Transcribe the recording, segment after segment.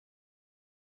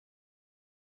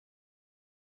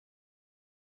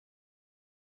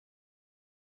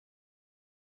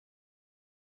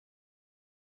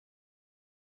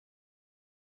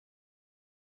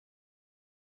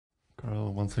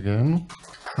once again,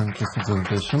 interesting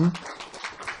presentation.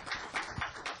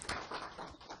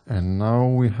 And now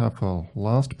we have a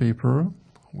last paper,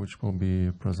 which will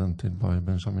be presented by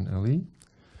Benjamin Elie.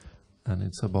 And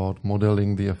it's about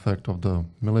modeling the effect of the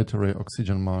military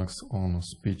oxygen masks on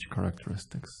speech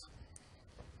characteristics.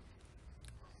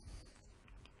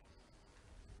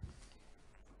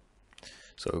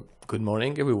 So, good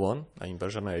morning, everyone. I'm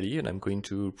Benjamin Elie, and I'm going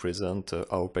to present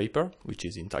our paper, which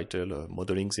is entitled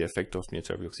Modeling the Effect of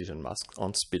Military Oxygen Masks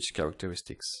on Speech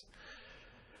Characteristics.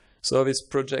 So, this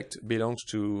project belongs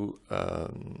to,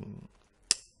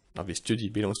 this study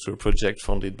belongs to a project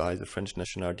funded by the French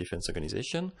National Defense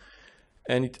Organization,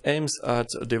 and it aims at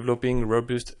developing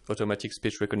robust automatic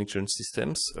speech recognition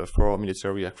systems for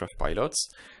military aircraft pilots.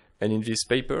 And in this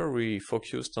paper, we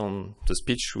focused on the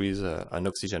speech with an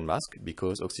oxygen mask,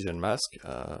 because oxygen masks,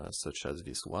 such as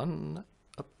this one,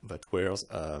 that wears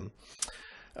a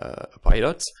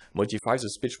pilot, modifies the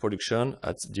speech production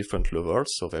at different levels.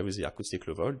 So there is the acoustic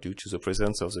level due to the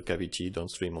presence of the cavity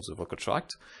downstream of the vocal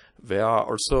tract. There are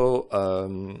also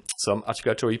some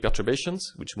articulatory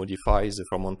perturbations, which modifies the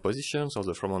formant positions or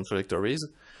the formant trajectories.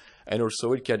 And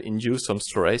also it can induce some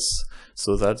stress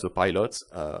so that the pilot,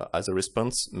 as a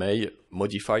response, may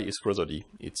modify its prosody,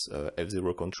 its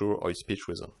F0 contour or its pitch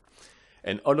rhythm.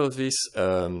 And all of these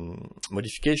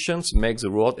modifications make the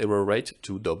word error rate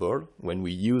to double when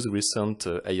we use recent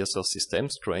ASR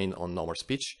systems trained on normal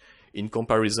speech in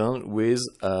comparison with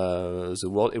the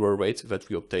word error rate that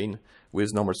we obtain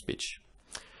with normal speech.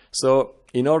 So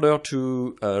in order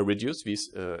to reduce this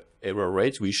error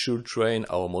rate, we should train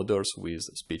our models with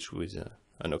speech with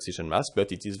an oxygen mask,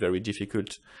 but it is very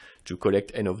difficult to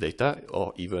collect enough data,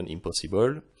 or even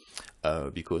impossible,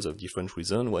 because of different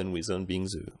reasons, one reason being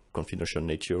the confidential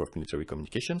nature of military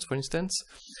communications, for instance.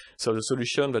 So the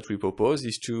solution that we propose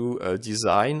is to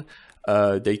design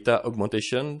data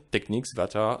augmentation techniques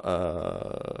that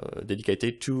are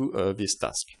dedicated to this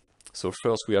task. So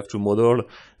first we have to model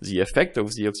the effect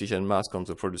of the oxygen mask on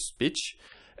the produced speech,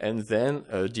 and then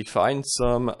define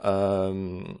some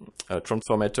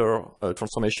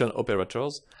transformation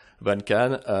operators that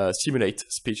can simulate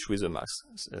speech with a mask.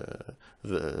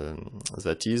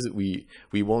 That is, we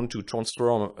want to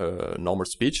transform normal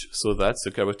speech so that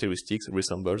the characteristics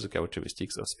resemble the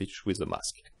characteristics of speech with a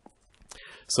mask.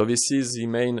 So this is the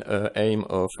main aim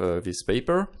of this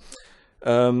paper.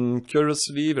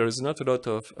 Curiously, there is not a lot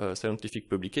of scientific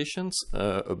publications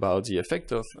about the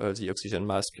effect of the oxygen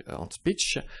mask on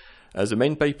speech. The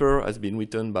main paper has been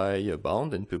written by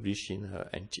Bond and published in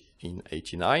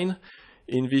 1989.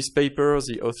 In this paper,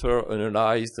 the author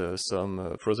analyzed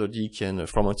some prosodic and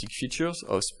formantic features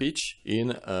of speech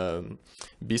in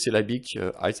bisyllabic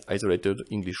isolated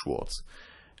English words.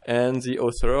 And the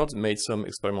author made some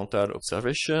experimental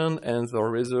observation, and the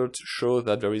results show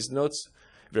that there is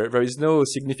no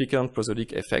significant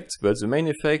prosodic effect, but the main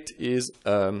effect is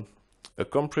a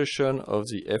compression of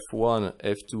the F1,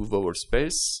 F2 vowel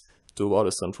space toward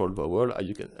a central vowel,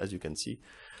 as you can see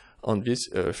on this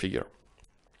figure.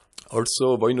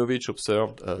 Also, Voinovich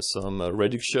observed some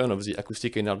reduction of the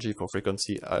acoustic energy for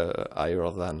frequency higher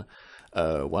than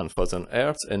 1000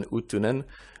 Hz, and Uttunen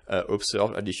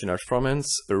observed additional formants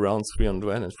around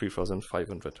 300 and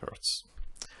 3500 Hz.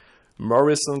 More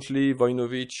recently,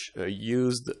 Voinovich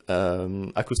used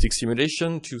acoustic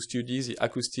simulation to study the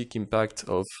acoustic impact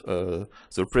of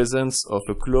the presence of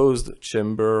a closed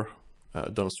chamber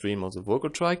downstream of the vocal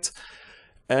tract.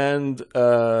 And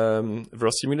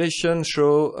the simulation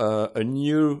show a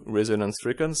new resonance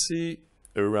frequency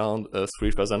around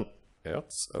 3000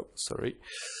 Hz,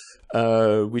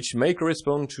 which may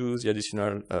correspond to the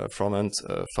additional formant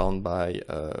found by,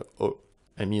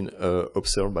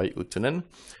 observed by Uttunen.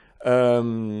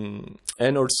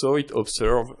 And also it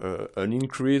observed an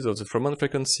increase of the formant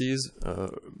frequencies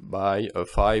by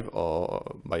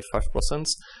 5%,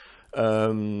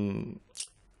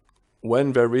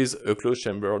 when there is a closed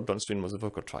chamber downstream of the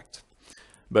vocal tract.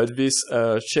 But this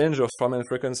change of formant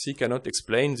frequency cannot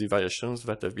explain the variations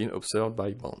that have been observed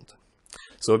by Bond.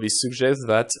 So this suggests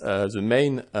that the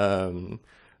main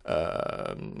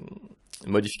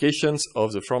modifications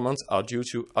of the formants are due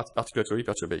to articulatory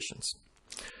perturbations.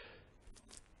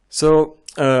 So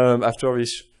after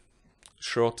this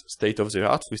short state of the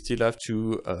art, we still have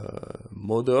to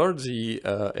model the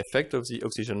effect of the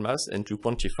oxygen mask and to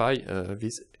quantify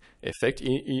this effect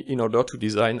in order to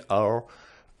design our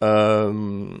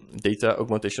data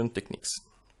augmentation techniques.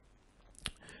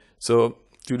 So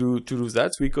to do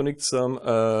that, we conduct some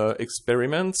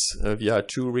experiments via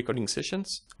 2 recording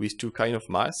sessions with 2 kinds of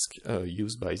masks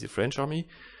used by the French army.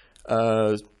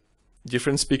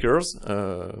 Different speakers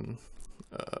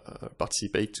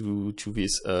participate to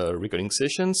these recording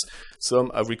sessions.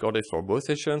 Some have recorded for both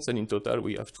sessions, and in total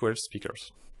we have 12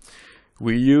 speakers.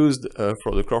 We used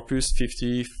for the corpus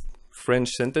 50 French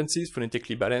sentences,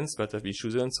 phonetically balanced, that have been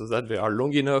chosen so that they are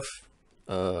long enough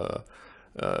to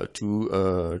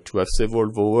have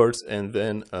several vowels and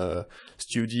then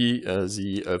study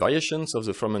the variations of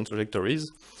the formant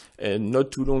trajectories, and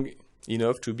not too long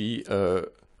enough to be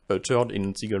uttered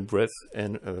in single breath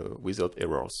and without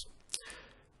errors.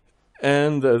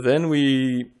 And then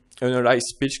we analyze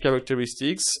speech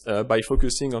characteristics by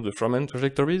focusing on the formant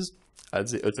trajectories at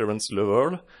the utterance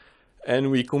level,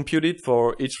 and we computed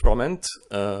for each formant,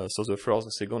 so the first,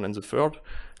 the second, and the third,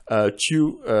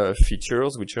 two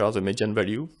features, which are the median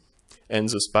value and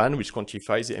the span, which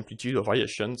quantifies the amplitude of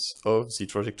variations of the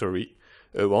trajectory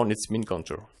around its mean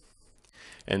contour.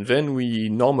 And then we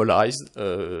normalize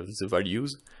the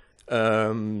values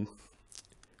by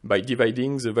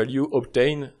dividing the value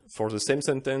obtained for the same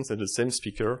sentence and the same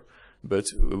speaker, but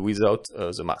without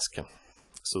the mask.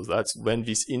 So that's when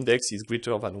this index is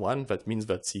greater than 1, that means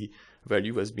that the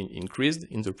value has been increased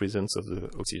in the presence of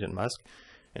the oxygen mask.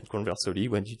 And conversely,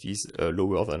 when it is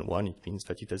lower than 1, it means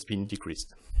that it has been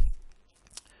decreased.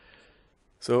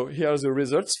 So here are the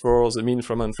results for the mean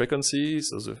formant frequency,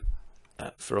 so the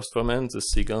first formant, the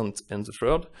second, and the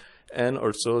third, and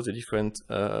also the different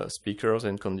speakers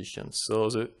and conditions. So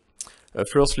the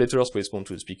first letters correspond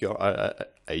to the speaker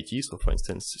IT, so for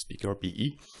instance, speaker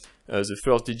BE. The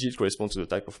first digit corresponds to the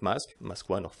type of mask, mask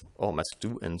 1 or mask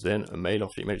 2, and then a male or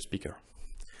female speaker.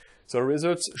 So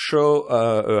results show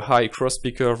a high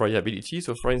cross-speaker variability.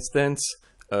 So for instance,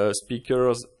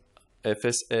 speakers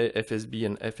FSA, FSB,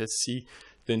 and FSC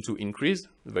tend to increase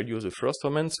the value of the first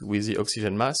formant with the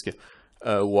oxygen mask,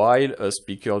 while a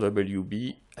speaker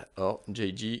WB or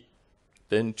JG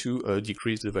tend to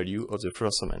decrease the value of the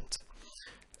first formant.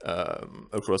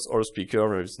 Across all speakers,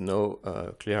 there is no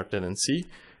clear tendency.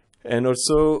 And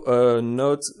also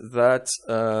note that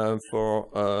for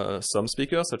some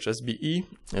speakers, such as BE,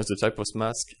 the type of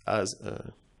mask has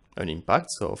an impact.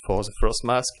 So for the first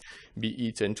mask,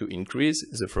 BE tend to increase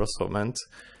the first formant,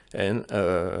 and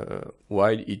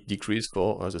while it decreases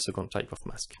for the second type of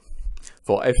mask.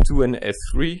 For F2 and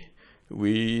F3,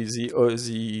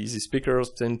 the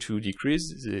speakers tend to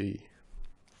decrease the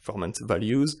formant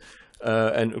values,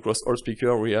 and across all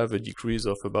speakers we have a decrease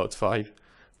of about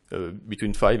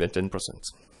between 5 and 10%.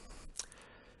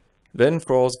 Then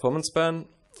for the formant span,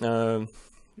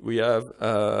 we have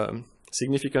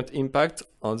significant impact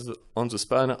on the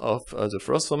span of the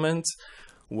first formant,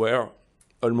 where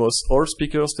almost all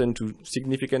speakers tend to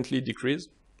significantly decrease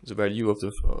the value of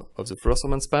the first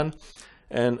formant span,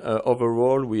 and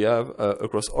overall we have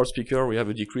across all speakers we have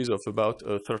a decrease of about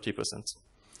 30%.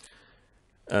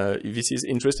 This is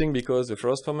interesting because the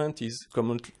first formant is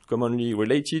commonly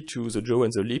related to the jaw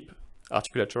and the lip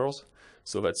articulators,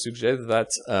 so that suggests that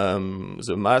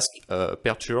the mask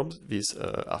perturbs these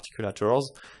articulators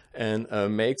and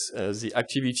makes the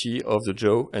activity of the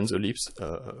jaw and the lips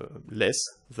less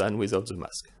than without the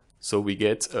mask. So we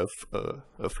get a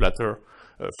flatter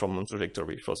formant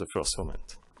trajectory for the first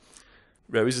formant.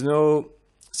 There is no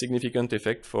significant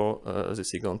effect for the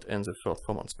second and the third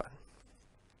formant span.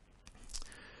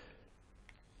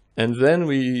 And then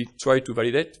we try to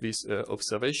validate this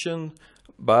observation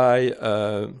by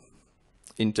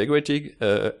integrating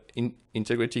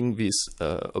this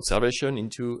observation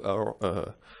into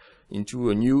a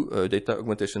new data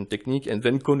augmentation technique, and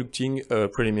then conducting a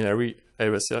preliminary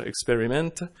RSR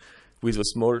experiment with a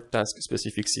small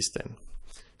task-specific system.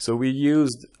 So we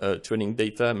used training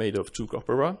data made of 2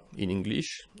 corpora in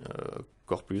English,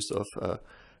 corpus of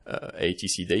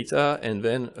ATC data, and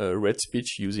then read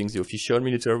speech using the official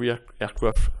military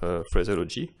aircraft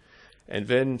phraseology. And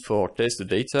then for test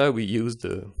data, we used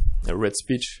a read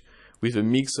speech with a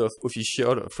mix of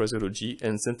official phraseology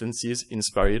and sentences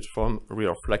inspired from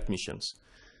real flight missions.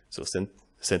 So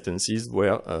sentences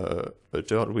were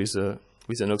uttered with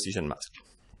an oxygen mask.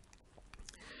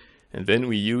 And then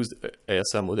we used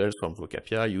ASR models from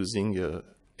Vocapia using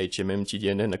HMM,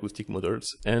 TDNN acoustic models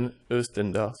and a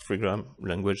standard 3-gram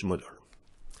language model.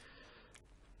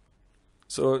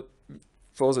 So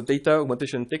for the data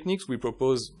augmentation techniques, we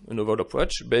propose a novel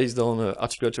approach based on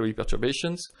articulatory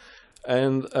perturbations.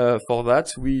 And for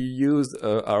that, we used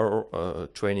our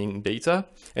training data.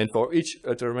 And for each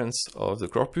utterance of the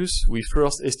corpus, we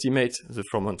first estimate the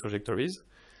formant trajectories.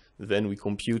 Then we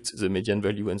compute the median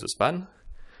value and the span.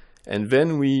 And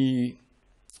then we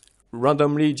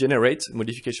randomly generate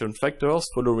modification factors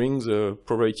following the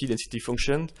probability density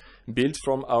function built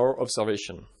from our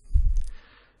observation.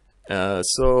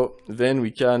 So then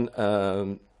we can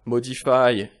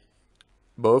modify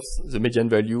both the median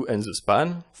value and the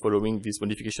span following these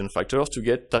modification factors to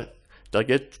get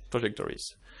target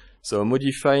trajectories. So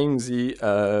modifying the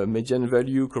median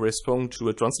value corresponds to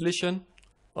a translation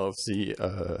of the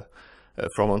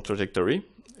formant trajectory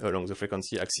along the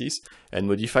frequency axis, and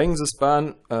modifying the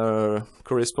span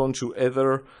corresponds to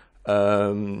either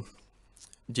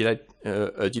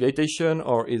dilatation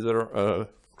or either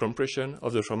compression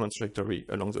of the formant trajectory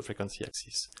along the frequency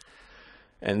axis.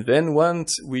 And then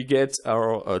once we get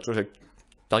our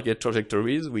target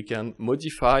trajectories, we can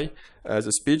modify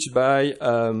the speech by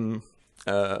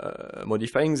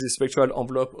modifying the spectral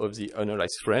envelope of the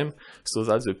analyzed frame so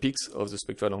that the peaks of the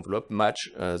spectral envelope match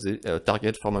the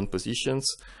target formant positions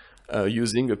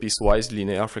using a piecewise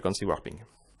linear frequency warping.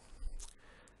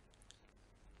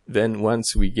 Then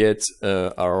once we get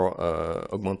our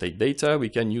augmented data, we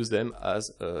can use them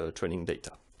as training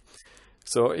data.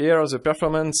 So here are the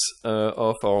performance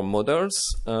of our models.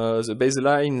 The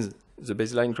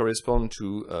baseline corresponds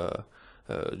to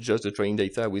just the training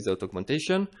data without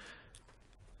augmentation.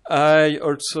 I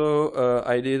also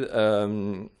I did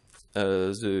the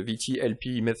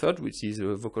VT-LP method, which is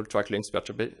a vocal tract length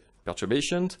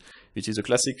perturbation, which is a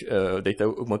classic data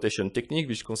augmentation technique,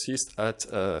 which consists at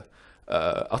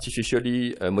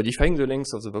artificially modifying the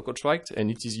length of the vocal tract, and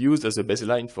it is used as a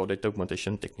baseline for data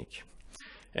augmentation technique.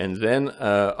 And then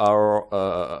our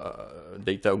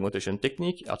data augmentation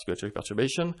technique, articulatory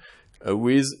perturbation,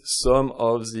 with some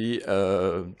of the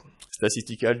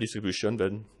statistical distribution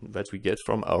that we get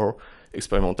from our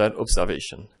experimental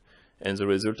observation. And the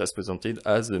result is presented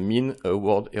as the mean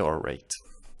word error rate.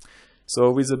 So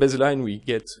with the baseline, we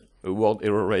get a word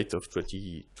error rate of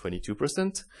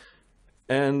 22%.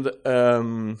 And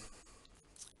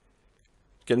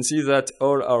can see that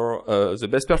all our the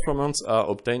best performance are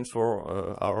obtained for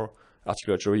our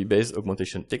articulatory-based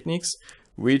augmentation techniques,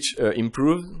 which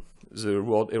improve the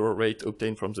word error rate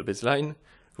obtained from the baseline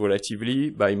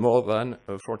relatively by more than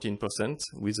 14%,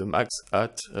 with a max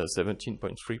at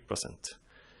 17.3%.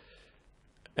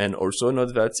 And also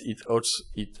note that it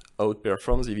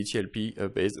outperforms the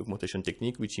VTLP-based augmentation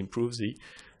technique, which improves the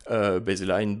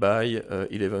baseline by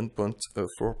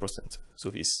 11.4%. So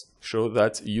this shows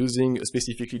that using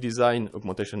specifically designed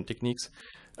augmentation techniques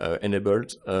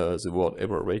enabled the word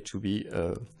error rate to be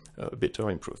better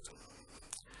improved.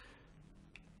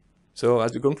 So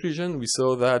as a conclusion, we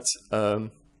saw that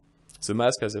the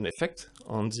mask has an effect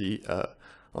on the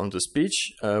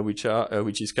speech, which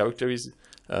is characterized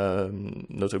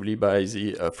notably by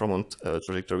the formant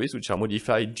trajectories, which are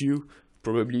modified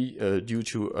probably due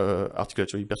to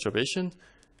articulatory perturbation.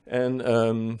 And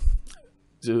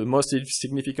the most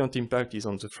significant impact is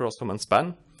on the first formant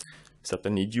span,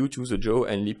 certainly due to the jaw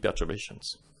and lip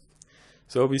perturbations.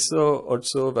 So we saw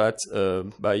also that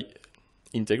by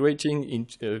integrating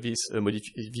this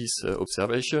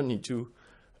observation into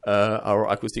our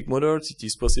acoustic models, it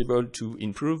is possible to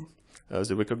improve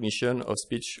the recognition of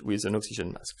speech with an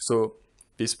oxygen mask. So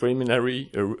these preliminary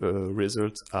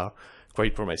results are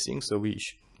quite promising, so we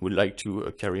would like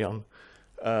to carry on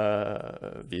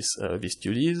these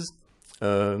studies.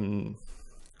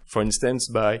 For instance,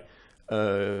 by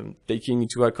taking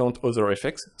into account other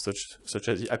effects, such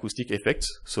as the acoustic effects,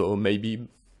 so maybe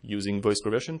using voice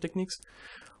reversion techniques.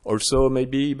 Also,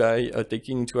 maybe by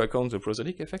taking into account the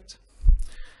prosodic effect.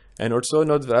 And also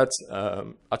note that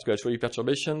articulatory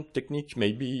perturbation technique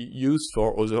may be used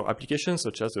for other applications,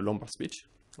 such as the lumbar speech,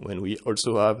 when we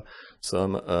also have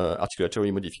some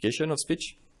articulatory modification of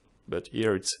speech, but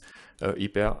here it's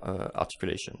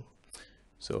hyper-articulation.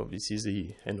 So this is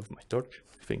the end of my talk.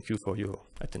 Thank you for your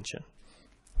attention.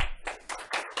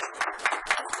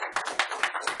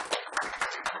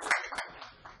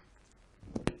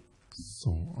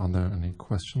 So, are there any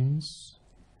questions?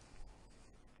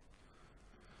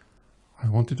 I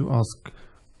wanted to ask,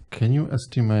 can you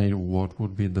estimate what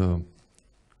would be the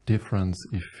difference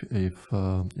if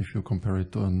you compare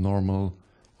it to a normal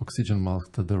oxygen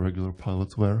mask that the regular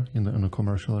pilots wear in a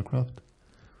commercial aircraft?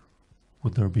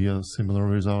 Would there be a similar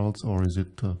results, or is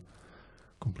it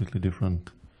completely different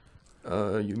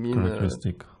you mean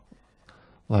characteristic?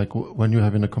 Like when you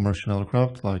have in a commercial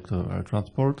aircraft, like the air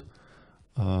transport,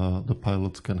 the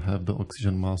pilots can have the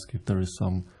oxygen mask if there is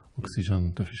some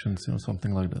oxygen deficiency or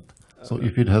something like that. So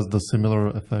if it has the similar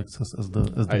effects as the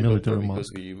military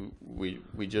mask, because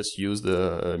we just use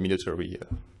the military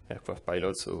aircraft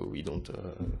pilots, so we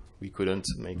couldn't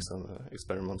make some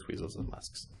experiments with other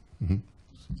masks. Mm-hmm.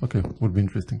 Okay, would be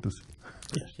interesting to see.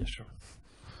 Yeah, sure.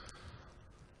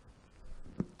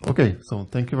 Okay, so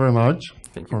thank you very much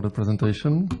for the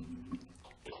presentation.